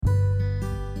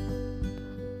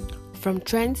From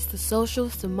trends to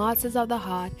socials to matters of the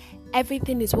heart,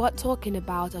 everything is worth talking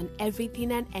about on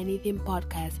Everything and Anything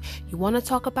podcast. You want to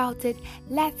talk about it?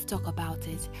 Let's talk about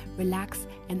it. Relax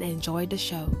and enjoy the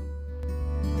show.